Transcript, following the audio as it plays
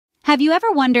Have you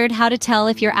ever wondered how to tell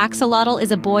if your axolotl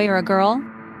is a boy or a girl?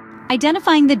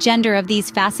 Identifying the gender of these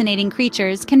fascinating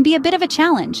creatures can be a bit of a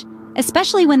challenge,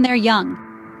 especially when they're young.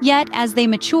 Yet, as they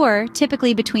mature,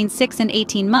 typically between 6 and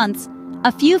 18 months,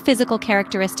 a few physical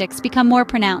characteristics become more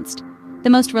pronounced. The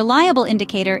most reliable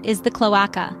indicator is the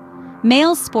cloaca.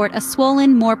 Males sport a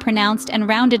swollen, more pronounced and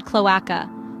rounded cloaca,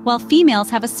 while females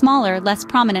have a smaller, less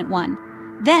prominent one.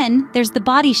 Then, there's the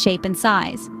body shape and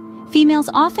size. Females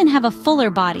often have a fuller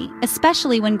body,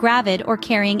 especially when gravid or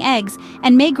carrying eggs,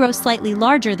 and may grow slightly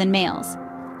larger than males.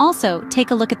 Also, take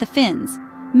a look at the fins.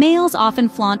 Males often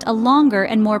flaunt a longer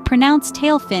and more pronounced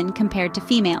tail fin compared to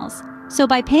females. So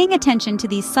by paying attention to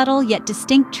these subtle yet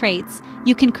distinct traits,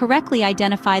 you can correctly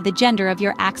identify the gender of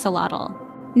your axolotl.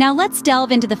 Now let's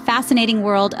delve into the fascinating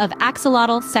world of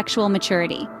axolotl sexual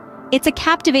maturity. It's a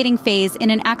captivating phase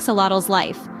in an axolotl's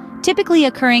life, typically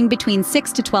occurring between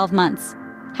 6 to 12 months.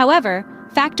 However,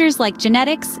 factors like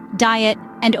genetics, diet,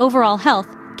 and overall health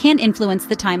can influence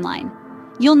the timeline.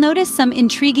 You'll notice some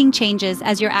intriguing changes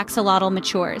as your axolotl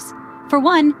matures. For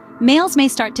one, males may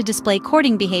start to display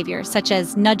courting behavior, such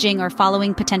as nudging or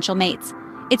following potential mates.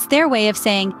 It's their way of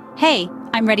saying, "Hey,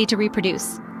 I'm ready to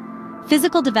reproduce."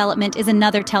 Physical development is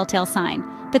another telltale sign.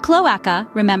 The cloaca,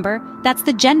 remember, that's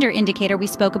the gender indicator we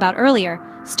spoke about earlier,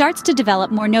 starts to develop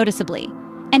more noticeably.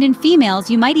 And in females,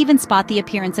 you might even spot the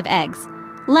appearance of eggs.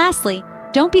 Lastly,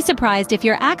 don't be surprised if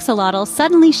your axolotl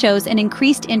suddenly shows an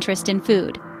increased interest in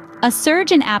food. A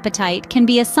surge in appetite can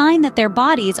be a sign that their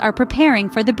bodies are preparing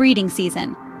for the breeding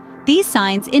season. These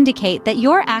signs indicate that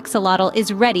your axolotl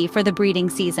is ready for the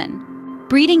breeding season.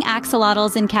 Breeding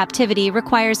axolotls in captivity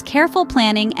requires careful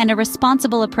planning and a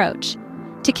responsible approach.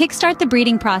 To kickstart the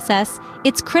breeding process,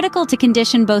 it's critical to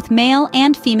condition both male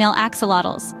and female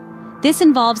axolotls. This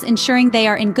involves ensuring they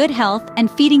are in good health and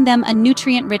feeding them a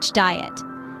nutrient-rich diet.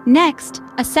 Next,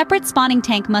 a separate spawning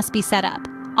tank must be set up,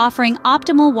 offering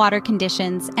optimal water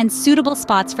conditions and suitable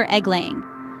spots for egg laying.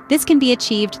 This can be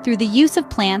achieved through the use of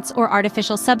plants or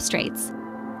artificial substrates.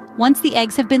 Once the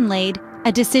eggs have been laid,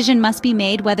 a decision must be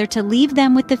made whether to leave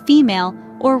them with the female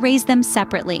or raise them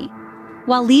separately.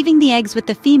 While leaving the eggs with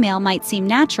the female might seem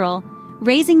natural,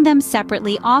 raising them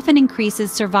separately often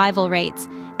increases survival rates,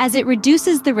 as it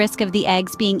reduces the risk of the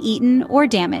eggs being eaten or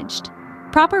damaged.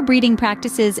 Proper breeding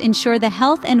practices ensure the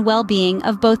health and well-being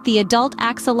of both the adult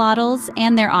axolotls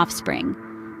and their offspring.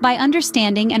 By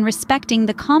understanding and respecting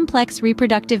the complex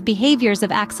reproductive behaviors of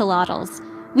axolotls,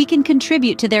 we can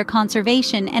contribute to their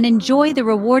conservation and enjoy the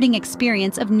rewarding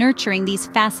experience of nurturing these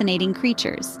fascinating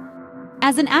creatures.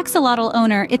 As an axolotl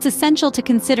owner, it's essential to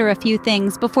consider a few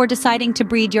things before deciding to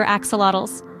breed your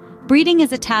axolotls. Breeding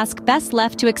is a task best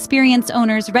left to experienced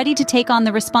owners ready to take on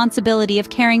the responsibility of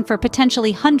caring for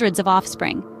potentially hundreds of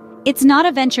offspring. It's not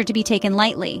a venture to be taken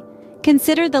lightly.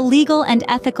 Consider the legal and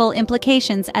ethical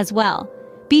implications as well.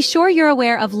 Be sure you're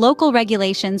aware of local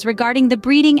regulations regarding the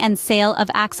breeding and sale of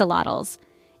axolotls.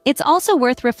 It's also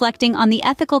worth reflecting on the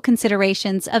ethical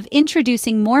considerations of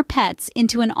introducing more pets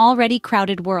into an already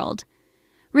crowded world.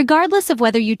 Regardless of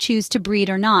whether you choose to breed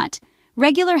or not,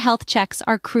 regular health checks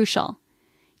are crucial.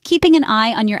 Keeping an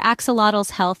eye on your axolotl's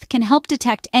health can help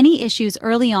detect any issues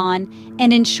early on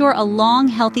and ensure a long,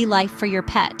 healthy life for your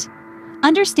pet.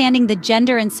 Understanding the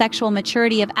gender and sexual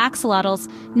maturity of axolotls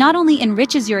not only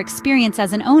enriches your experience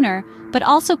as an owner, but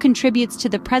also contributes to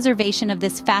the preservation of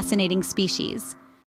this fascinating species.